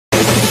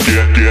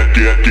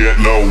Get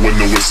low when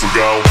the whistle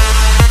go.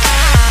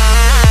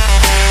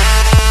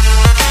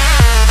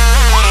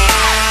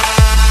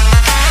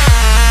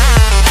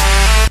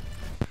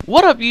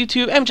 What up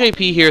YouTube,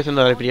 MJP here with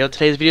another video.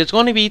 Today's video is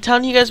going to be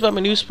telling you guys about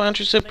my new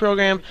sponsorship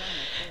program.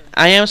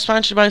 I am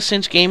sponsored by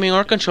Cinch Gaming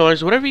or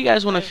controllers, whatever you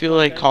guys want to feel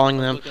like calling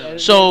them.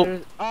 So,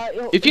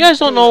 if you guys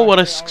don't know what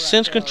a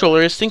Cinch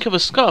controller is, think of a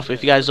scuff.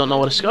 If you guys don't know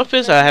what a scuff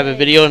is, I have a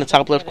video in the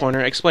top left corner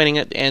explaining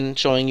it and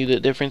showing you the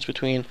difference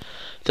between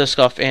the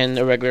scuff and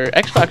a regular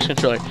Xbox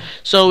controller.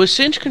 So with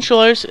Cinch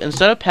controllers,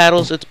 instead of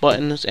paddles, it's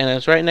buttons, and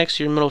it's right next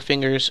to your middle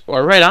fingers,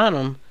 or right on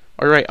them,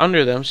 or right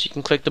under them, so you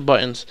can click the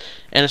buttons.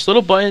 And it's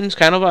little buttons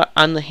kind of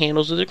on the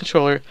handles of the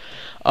controller.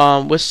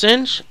 With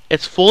Cinch,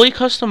 it's fully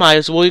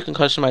customizable. You can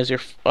customize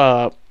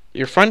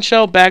your front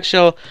shell, back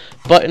shell,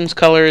 buttons,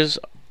 colors,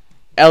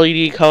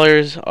 LED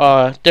colors,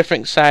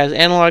 different size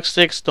analog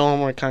sticks,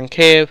 dome or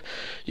concave.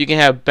 You can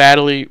have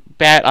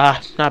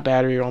not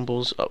battery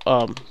rumbles,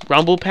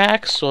 rumble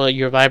packs, so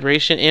your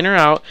vibration in or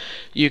out.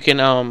 You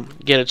can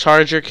get a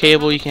charger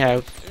cable. You can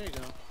have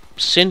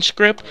Cinch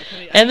grip,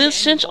 and then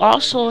Cinch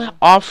also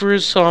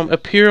offers some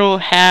apparel,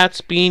 hats,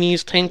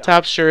 beanies, tank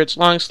tops, shirts,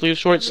 long sleeve,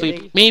 short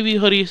sleeve, maybe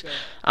hoodies.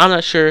 I'm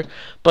not sure,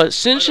 but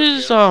Cinch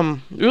is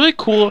really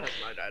cool.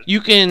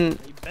 You can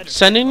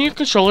send in your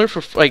controller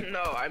for like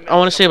I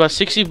want to say about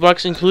 60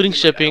 bucks including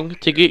shipping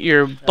to get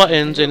your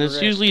buttons, and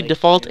it's usually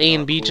default A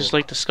and B just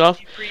like the scuff.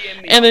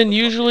 And then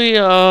usually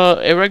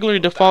a regular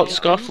default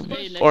scuff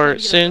or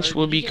Cinch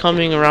will be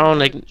coming around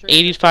like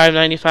 $85,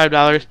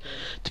 $95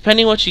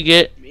 depending what you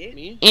get,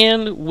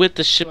 and with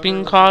the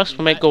shipping cost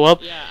it might go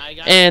up.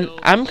 And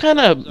I'm kind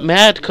of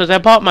mad because I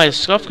bought my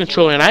scuff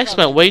controller and I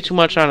spent way too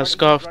much on a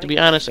scuff, to be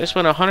honest. I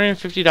spent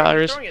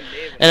 $150,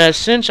 and at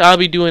Cinch I'll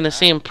be doing the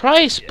same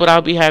price, but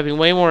I'll be having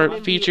way more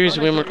features,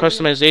 way more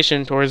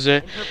customization towards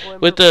it.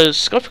 With the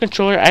scuff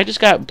controller, I just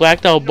got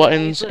blacked out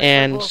buttons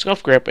and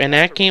scuff grip, and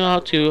that came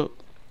out to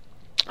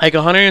like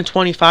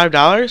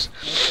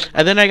 $125.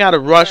 And then I got a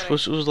rush,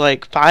 which was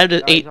like 5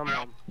 to 8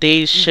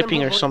 days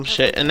shipping or some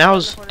shit, and that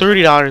was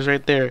 $30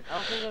 right there.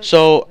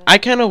 So I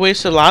kind of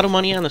wasted a lot of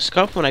money on the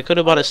scuff when I could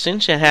have bought a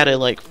Cinch and had it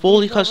like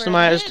fully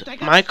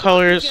customized, my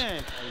colors,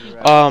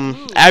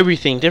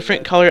 everything,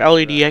 different color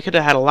LED. I could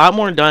have had a lot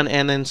more done,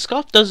 and then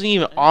scuff doesn't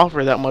even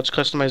offer that much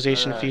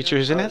customization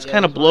features, and that's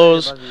kind of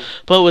blows.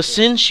 But with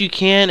Cinch you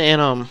can,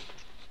 and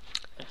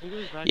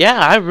yeah,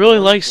 I really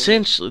like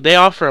Cinch. They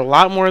offer a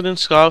lot more than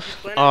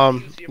scuff,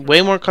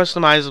 way more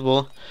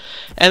customizable.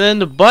 And then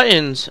the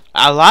buttons,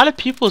 a lot of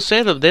people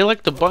say that they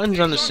like the buttons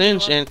on the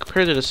Cinch and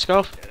compared to the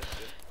scuff.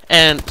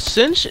 And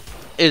Cinch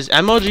is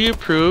MLG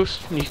approved.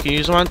 You can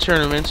use them on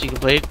tournaments. You can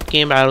play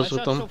game battles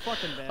with them.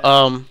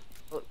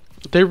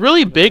 They're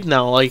really big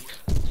now. Like,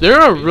 they're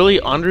a really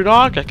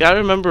underdog. Like, I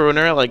remember when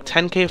they're at like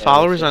 10K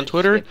followers on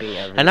Twitter,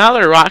 and now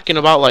they're rocking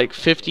about like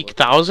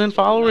 50,000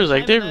 followers.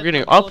 Like, they're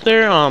getting up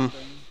there.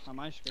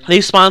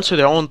 They sponsor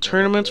their own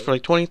tournaments for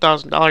like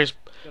 $20,000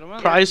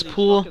 prize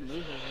pool.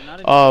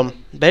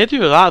 They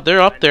do a lot.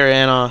 They're up there,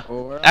 and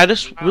I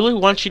just really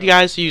want you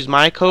guys to use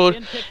my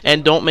code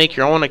and don't make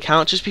your own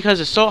account, just because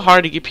it's so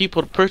hard to get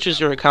people to purchase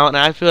your account,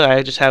 and I feel like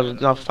I just have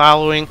enough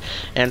following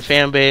and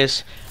fan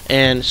base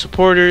and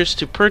supporters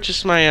to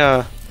purchase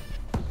my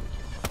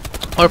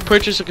or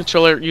purchase a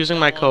controller using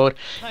my code,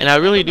 and I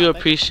really do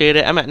appreciate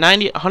it. I'm at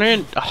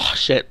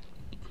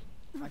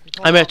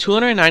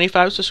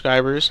 295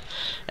 subscribers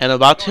and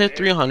about to hit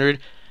 300,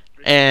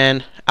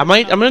 and I'm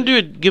gonna do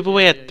a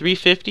giveaway at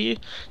 350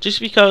 just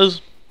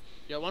because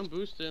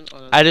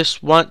I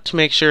just want to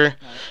make sure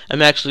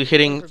I'm actually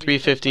hitting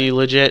 350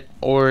 legit,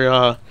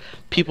 or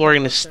people are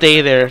gonna stay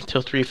there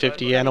till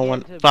 350. I don't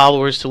want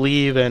followers to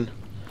leave and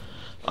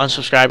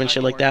unsubscribe and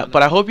shit like that.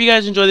 But I hope you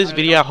guys enjoy this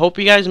video. I hope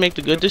you guys make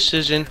the good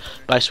decision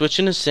by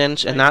switching to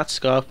Cinch and not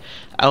scuff.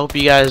 I hope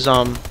you guys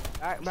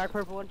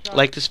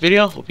like this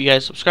video. Hope you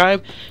guys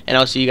subscribe, and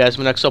I'll see you guys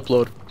in my next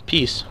upload.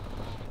 Peace.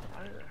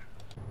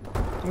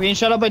 We're getting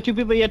shot up by 2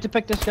 people. You have to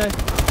pick this guy.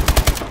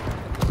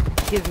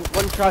 He's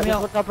one shot. He's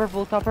one top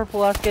purple,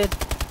 last kid.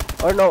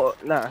 Or no,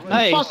 nah.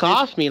 Hey, fuck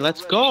off me.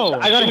 Let's go.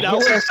 I got a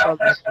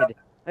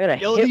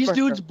Yo, these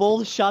dudes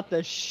both shot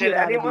the shit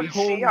out of me.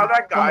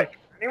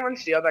 Anyone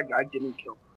see how that guy didn't kill?